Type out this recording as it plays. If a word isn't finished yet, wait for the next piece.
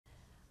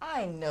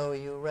I know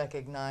you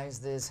recognize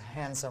this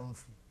handsome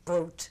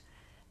brute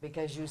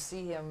because you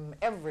see him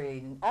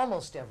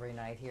almost every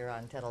night here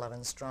on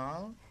 1011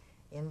 Strong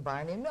in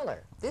Barney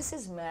Miller. This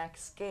is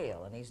Max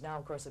Gail, and he's now,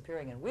 of course,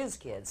 appearing in Whiz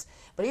Kids.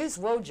 But he's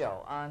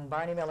Wojo on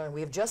Barney Miller, and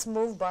we've just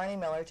moved Barney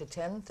Miller to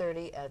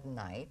 10:30 at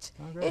night.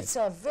 Oh, great. It's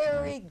a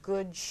very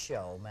good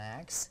show,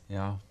 Max.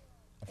 Yeah,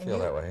 I feel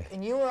that way.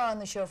 And you were on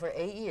the show for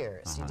 8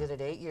 years. You did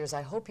it 8 years.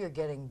 I hope you're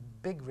getting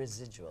big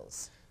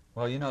residuals.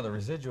 Well, you know, the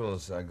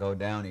residuals go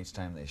down each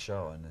time they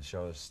show, and the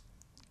show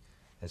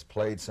has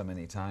played so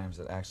many times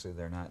that actually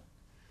they're not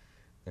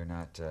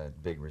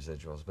big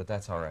residuals. But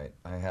that's all right.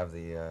 I have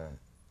the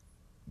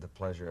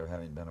pleasure of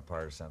having been a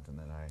part of something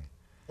that I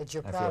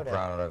feel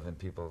proud of, and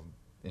people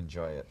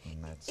enjoy it,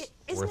 and that's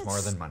worth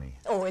more than money.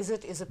 Oh, is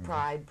it? Is it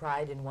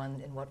pride in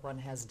what one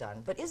has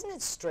done? But isn't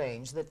it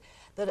strange that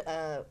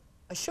a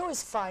show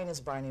as fine as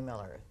Barney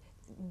Miller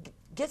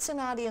gets an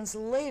audience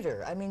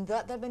later? I mean,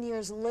 that many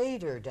years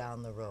later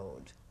down the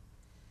road.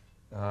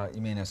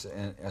 You mean as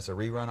a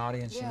rerun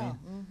audience? Yeah.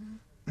 You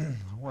mean?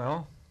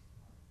 Well,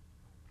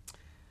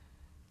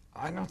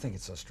 I don't think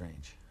it's so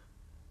strange.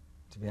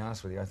 To be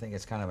honest with you, I think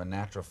it's kind of a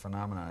natural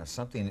phenomenon.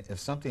 If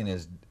something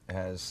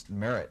has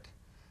merit,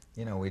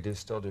 you know, we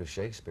still do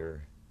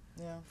Shakespeare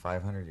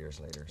 500 years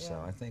later. Yeah.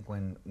 So I think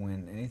when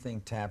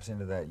anything taps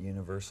into that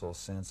universal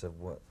sense of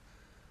what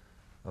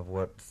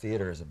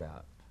theater is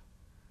about,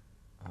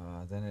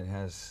 then it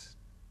has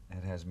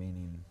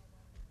meaning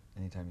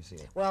anytime you see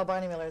it. Well,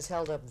 Barney Miller has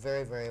held up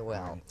very, very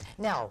well. Right.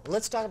 Now,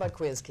 let's talk about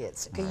Whiz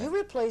Kids. Okay, you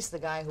replaced the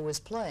guy who was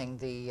playing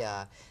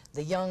the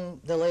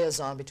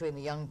liaison between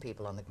the young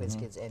people on the Whiz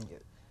Kids and you.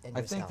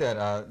 I think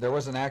that there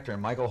was an actor,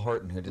 Michael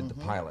Horton, who did the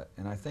pilot,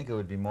 and I think it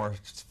would be more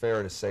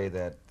fair to say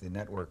that the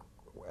network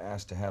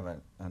asked to have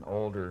an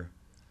older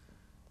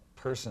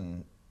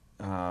person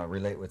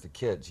relate with the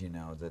kids, you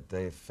know, that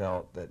they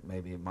felt that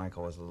maybe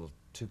Michael was a little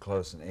too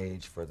close in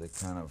age for the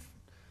kind of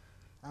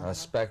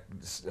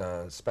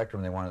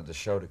spectrum they wanted the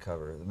show to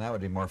cover. And that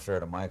would be more fair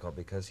to Michael,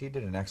 because he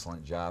did an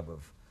excellent job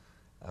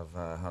of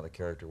how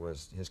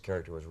his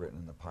character was written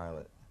in the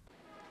pilot.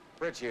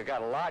 Richie, I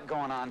got a lot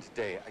going on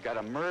today. I got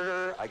a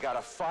murder, I got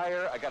a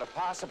fire, I got a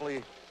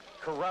possibly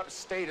corrupt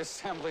state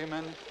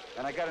assemblyman,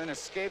 and I got an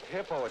escaped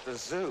hippo at the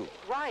zoo.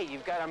 Right,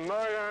 you've got a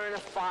murder and a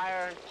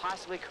fire and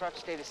possibly corrupt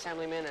state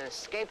assemblyman, an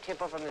escaped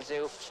hippo from the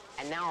zoo,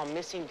 and now a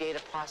missing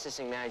data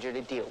processing manager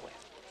to deal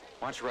with.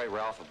 Why don't you write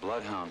Ralph a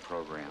bloodhound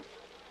program?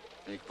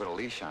 Then you could put a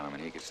leash on him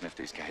and he could sniff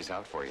these guys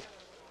out for you.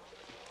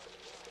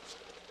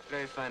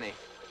 Very funny.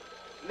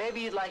 Maybe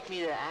you'd like me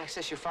to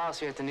access your files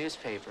here at the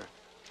newspaper.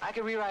 I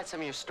could rewrite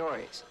some of your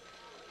stories.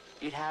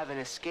 You'd have an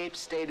escaped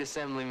state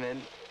assemblyman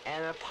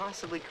and a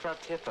possibly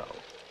corrupt hippo.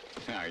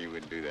 No, you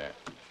wouldn't do that.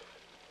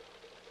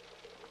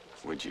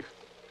 Would you?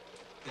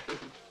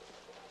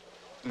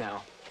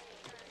 No.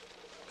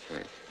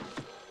 Okay.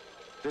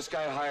 This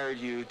guy hired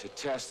you to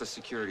test the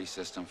security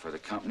system for the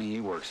company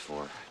he works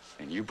for,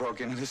 and you broke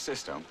into the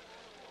system,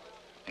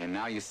 and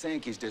now you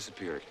think he's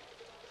disappeared.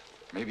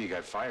 Maybe he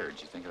got fired.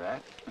 Did you think of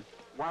that?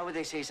 Why would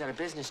they say he's on a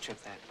business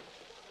trip then?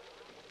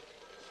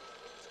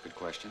 Good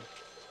question.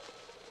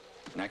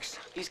 Next.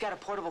 He's got a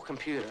portable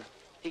computer.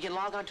 He can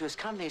log onto his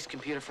company's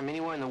computer from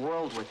anywhere in the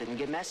world with it and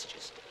get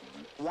messages.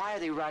 Why are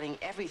they routing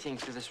everything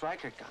through this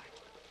Reichert guy?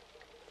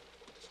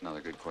 That's another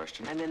good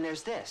question. And then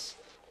there's this.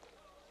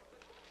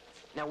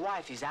 Now why,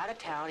 if he's out of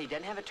town, he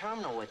doesn't have a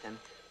terminal with him,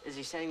 is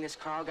he sending this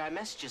Carl guy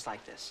messages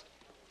like this?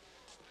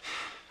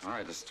 All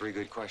right, that's 3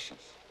 good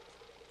questions.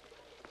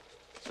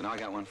 So now I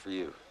got one for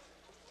you.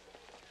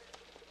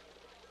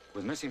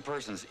 With missing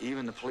persons,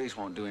 even the police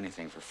won't do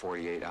anything for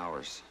 48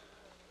 hours.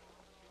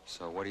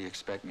 So what do you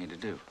expect me to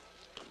do?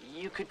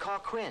 You could call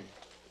Quinn.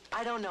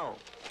 I don't know.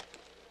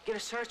 Get a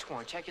search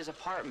warrant, check his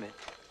apartment,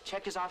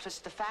 check his office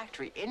at the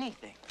factory,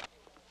 anything.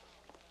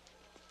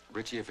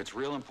 Richie, if it's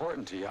real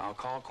important to you, I'll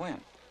call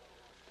Quinn.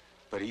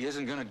 But he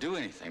isn't gonna do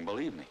anything,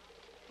 believe me.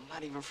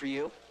 Not even for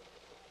you?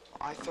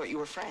 I thought you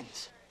were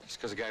friends. Just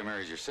because a guy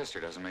marries your sister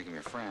doesn't make him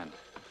your friend.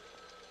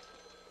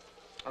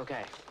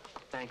 Okay,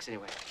 thanks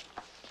anyway.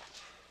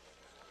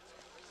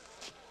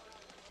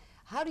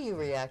 How do you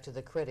react to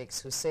the critics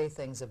who say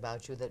things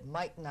about you that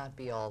might not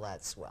be all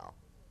that swell?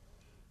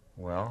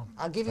 Well,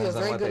 I'll give you a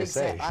very good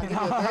example. I'll give you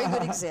a very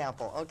good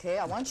example. Okay,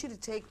 I want you to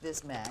take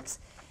this, Max,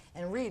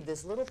 and read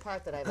this little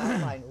part that I've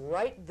outlined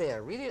right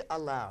there. Read it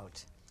aloud.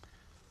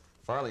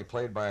 Farley,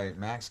 played by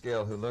Max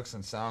Gail, who looks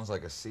and sounds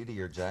like a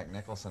seedier Jack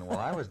Nicholson. Well,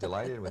 I was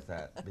delighted with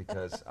that,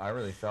 because I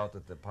really felt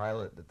that the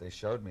pilot that they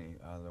showed me,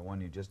 the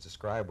one you just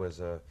described,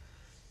 was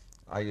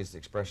I used the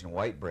expression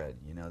white bread,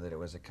 you know, that it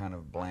was a kind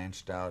of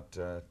blanched out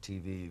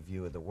TV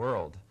view of the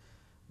world,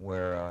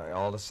 where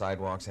all the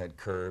sidewalks had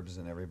curbs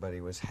and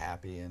everybody was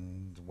happy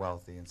and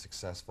wealthy and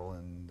successful,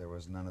 and there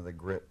was none of the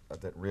grit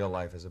that real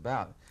life is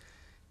about.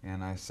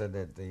 And I said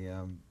that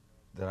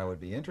that I would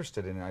be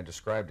interested in, and I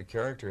described a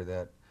character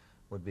that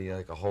would be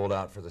like a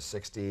holdout for the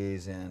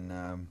 60s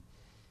and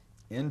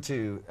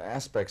into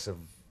aspects of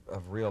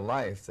real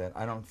life that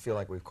I don't feel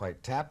like we've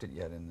quite tapped it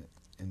yet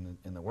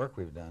in the work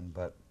we've done.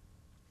 But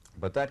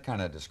But that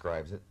kind of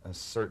describes it, a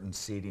certain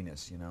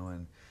seediness, you know,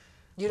 and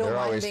You don't they're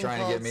mind always being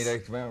trying to get me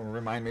called to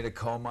remind me to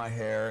comb my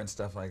hair and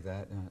stuff like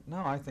that. No,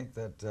 I think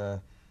that,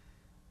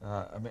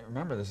 I mean,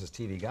 remember, this is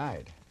TV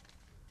Guide.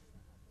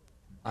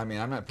 I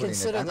mean, I'm not putting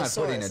Consider it, I'm the not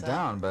putting source, it huh?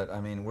 down, but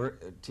I mean,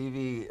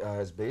 TV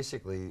has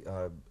basically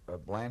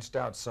blanched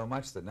out so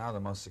much that now the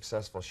most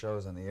successful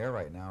shows on the air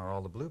right now are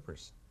all the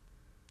bloopers.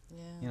 Yeah.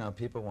 You know,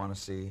 people want to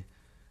see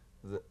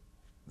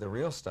the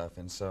real stuff,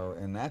 and so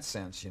in that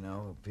sense, you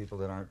know, people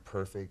that aren't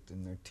perfect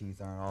and their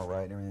teeth aren't all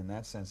right, and everything, in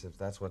that sense, if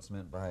that's what's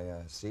meant by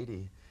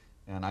seedy,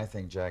 and I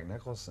think Jack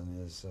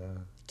Nicholson is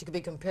To be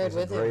compared is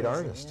with a great him,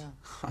 artist.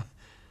 yeah.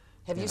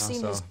 Have you know, seen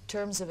so- his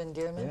Terms of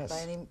Endearment Yes, by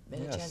any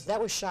yes. chance? That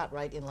was shot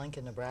right in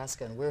Lincoln,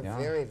 Nebraska, and we're Yeah.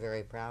 very,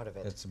 very proud of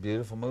it. It's a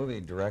beautiful movie,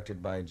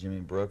 directed by Jimmy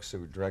Brooks,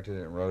 who directed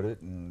it and wrote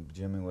it, and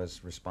Jimmy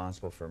was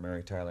responsible for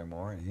Mary Tyler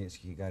Moore, and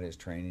he got his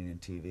training in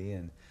TV,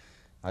 and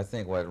I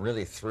think what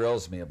really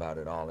thrills me about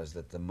it all is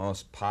that the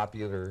most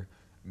popular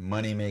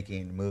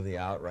money-making movie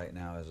out right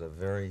now is a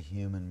very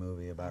human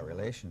movie about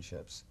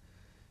relationships,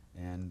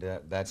 and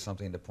that's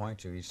something to point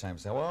to each time.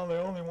 Say, well, they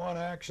only want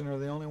action, or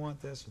they only want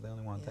this, or they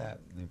only want Yeah. that,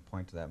 and they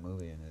point to that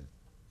movie, and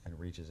it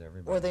reaches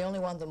everybody. Or they only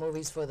want the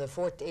movies for the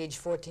age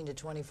 14 to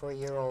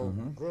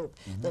 24-year-old group.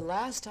 The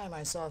last time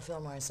I saw a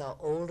film where I saw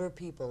older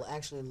people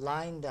actually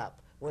lined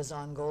up was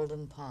on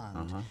Golden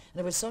Pond. And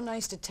it was so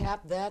nice to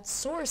tap that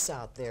source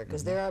out there,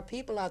 because there are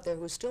people out there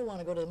who still want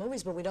to go to the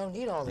movies, but we don't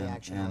need all the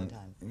action all the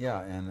time.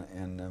 Yeah,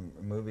 and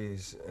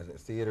movies,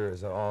 theater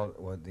is all,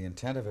 what the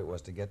intent of it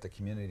was to get the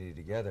community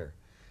together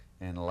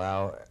and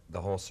allow the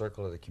whole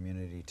circle of the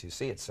community to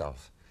see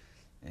itself.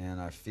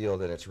 And I feel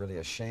that it's really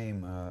a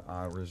shame.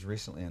 I was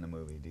recently in a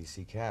movie,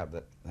 DC Cab,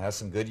 that has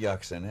some good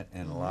yucks in it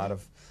and a lot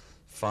of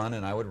fun,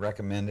 and I would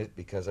recommend it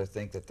because I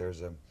think that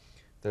there's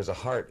a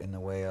heart in the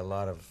way a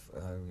lot of,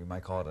 you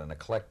might call it an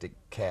eclectic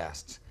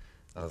cast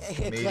of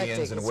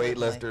comedians and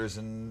weightlifters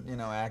and, you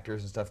know,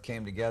 actors and stuff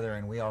came together,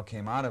 and we all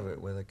came out of it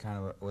with a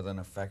kind of with an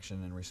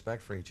affection and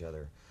respect for each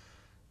other.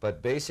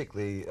 But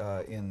basically,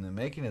 in the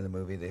making of the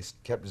movie, they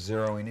kept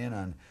zeroing in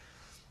on,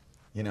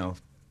 you know,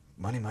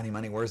 money, money,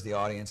 money, where's the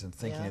audience, and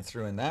thinking it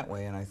through in that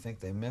way, and I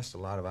think they missed a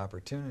lot of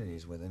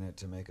opportunities within it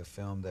to make a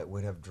film that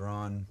would have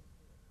drawn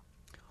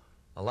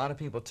a lot of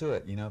people to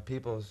it, you know,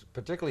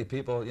 particularly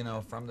people, you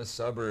know, from the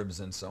suburbs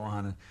and so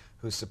on,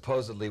 who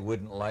supposedly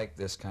wouldn't like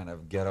this kind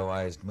of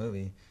ghettoized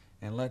movie,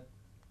 and let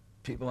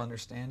people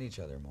understand each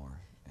other more.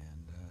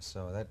 And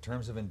so that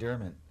Terms of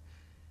Endearment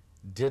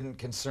didn't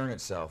concern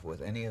itself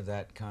with any of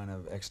that kind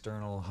of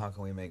external, how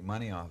can we make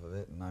money off of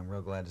it, and I'm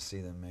real glad to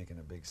see them making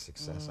a big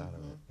success out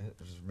of it.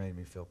 It just made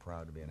me feel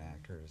proud to be an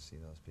actor, to see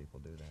those people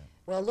do that.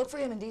 Well, look for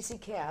him in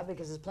DC Cab,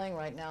 because it's playing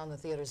right now in the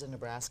theaters in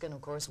Nebraska, and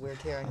of course we're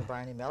carrying the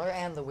Barney Miller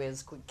and the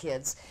Whiz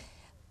Kids.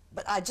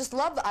 But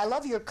I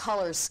love your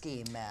color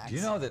scheme, Max. Do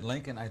you know that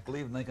Lincoln, I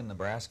believe Lincoln,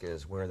 Nebraska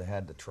is where they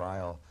had the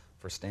trial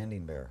for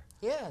Standing Bear?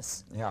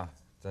 Yes. Yeah.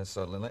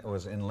 So it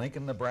was in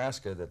Lincoln,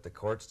 Nebraska that the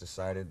courts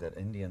decided that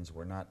Indians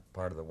were not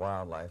part of the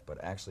wildlife,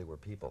 but actually were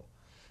people.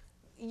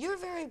 You're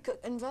very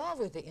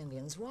involved with the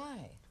Indians.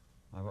 Why?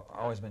 I've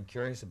always been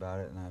curious about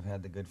it, and I've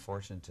had the good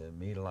fortune to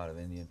meet a lot of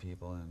Indian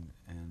people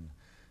and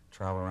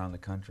travel around the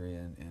country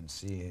and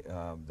see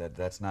that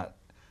that's not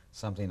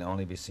something to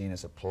only be seen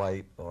as a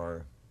plight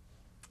or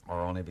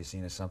only be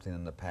seen as something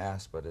in the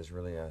past, but as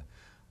really a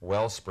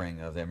wellspring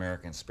of the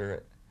American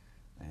spirit.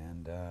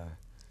 And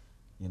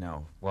you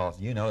know, well,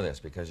 you know this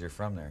because you're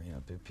from there. You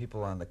know,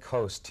 people on the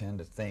coast tend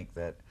to think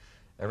that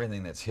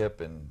everything that's hip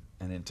and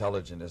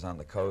intelligent is on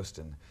the coast,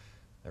 and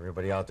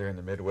everybody out there in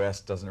the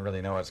Midwest doesn't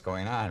really know what's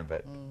going on.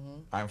 But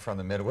I'm from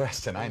the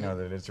Midwest, and I know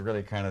that it's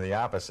really kind of the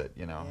opposite,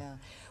 you know. Yeah.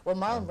 Well,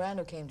 Marlon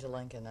Brando came to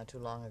Lincoln not too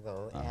long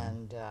ago,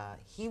 and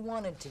he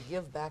wanted to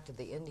give back to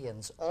the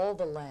Indians all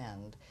the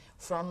land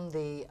from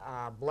the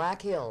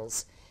Black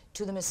Hills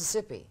to the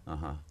Mississippi.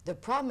 The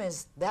problem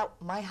is that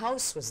my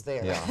house was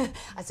there. Yeah.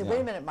 I said, wait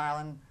a minute,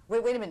 Marlon. Wait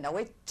a minute. Now,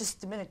 wait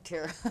just a minute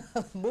here.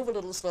 Move a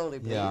little slowly,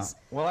 please. Yeah.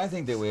 Well, I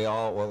think that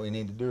what we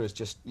need to do is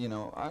just, you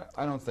know,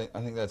 I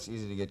think that's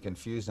easy to get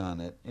confused on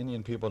it.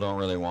 Indian people don't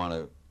really want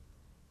to,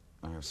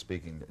 I'm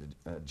speaking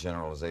a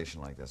generalization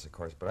like this, of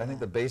course, but I think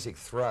the basic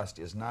thrust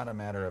is not a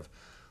matter of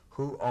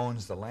who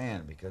owns the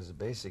land, because the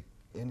basic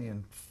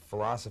Indian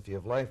philosophy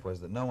of life was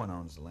that no one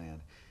owns the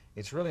land.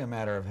 It's really a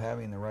matter of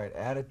having the right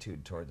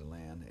attitude toward the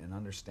land and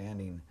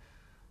understanding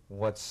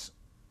what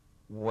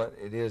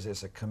it is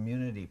as a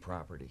community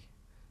property.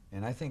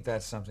 And I think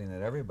that's something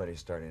that everybody's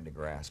starting to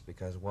grasp,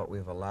 because what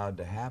we've allowed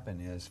to happen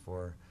is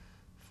for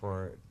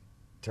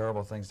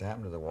terrible things to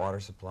happen to the water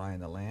supply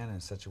and the land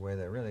in such a way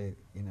that really,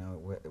 you know,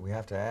 we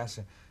have to ask,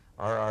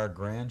 are our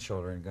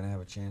grandchildren going to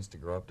have a chance to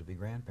grow up to be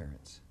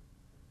grandparents?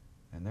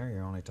 And there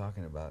you're only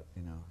talking about,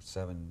 you know,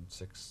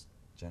 6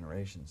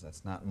 generations.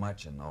 That's not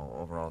much in the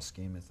overall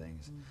scheme of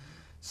things.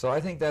 So I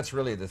think that's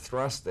really the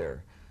thrust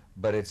there.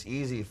 But it's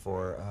easy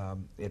for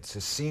it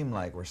to seem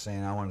like we're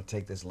saying, I want to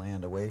take this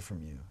land away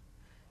from you.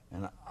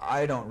 And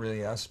I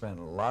spent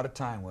a lot of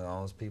time with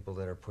all those people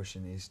that are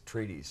pushing these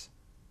treaties.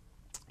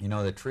 You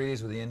know, the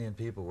treaties with the Indian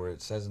people, where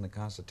it says in the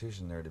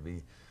Constitution they're to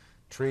be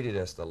treated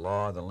as the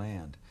law of the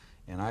land.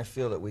 And I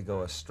feel that we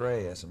go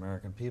astray as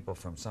American people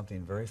from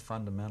something very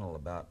fundamental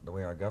about the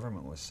way our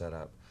government was set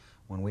up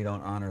when we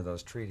don't honor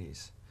those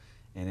treaties.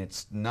 And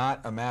it's not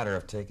a matter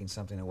of taking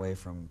something away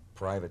from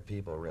private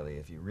people, really.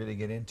 If you really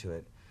get into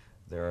it,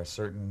 there are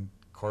certain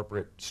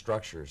corporate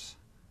structures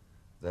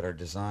that are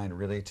designed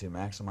really to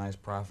maximize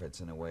profits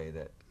in a way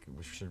that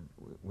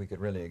we could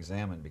really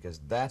examine, because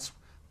that's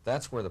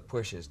where the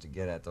push is, to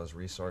get at those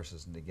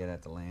resources and to get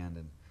at the land.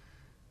 And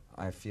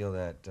I feel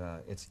that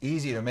it's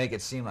easy to make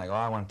it seem like, oh,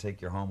 I want to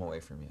take your home away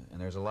from you. And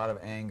there's a lot of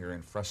anger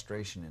and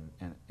frustration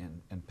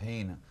and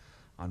pain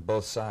on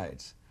both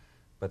sides.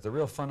 But the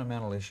real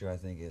fundamental issue, I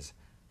think, is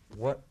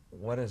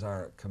what is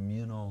our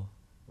communal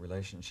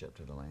relationship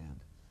to the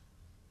land?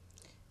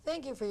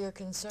 Thank you for your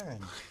concern.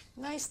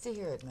 Nice to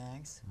hear it,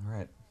 Max. All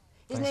right.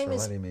 His Thanks name for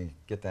is... letting me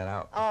get that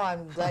out. Oh,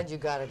 I'm glad you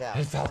got it out.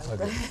 It felt so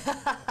good.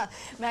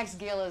 Max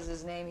Gail is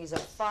his name. He's a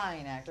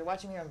fine actor.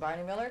 Watch him here on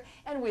Barney Miller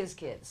and Whiz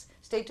Kids.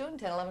 Stay tuned.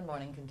 10/11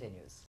 Morning continues.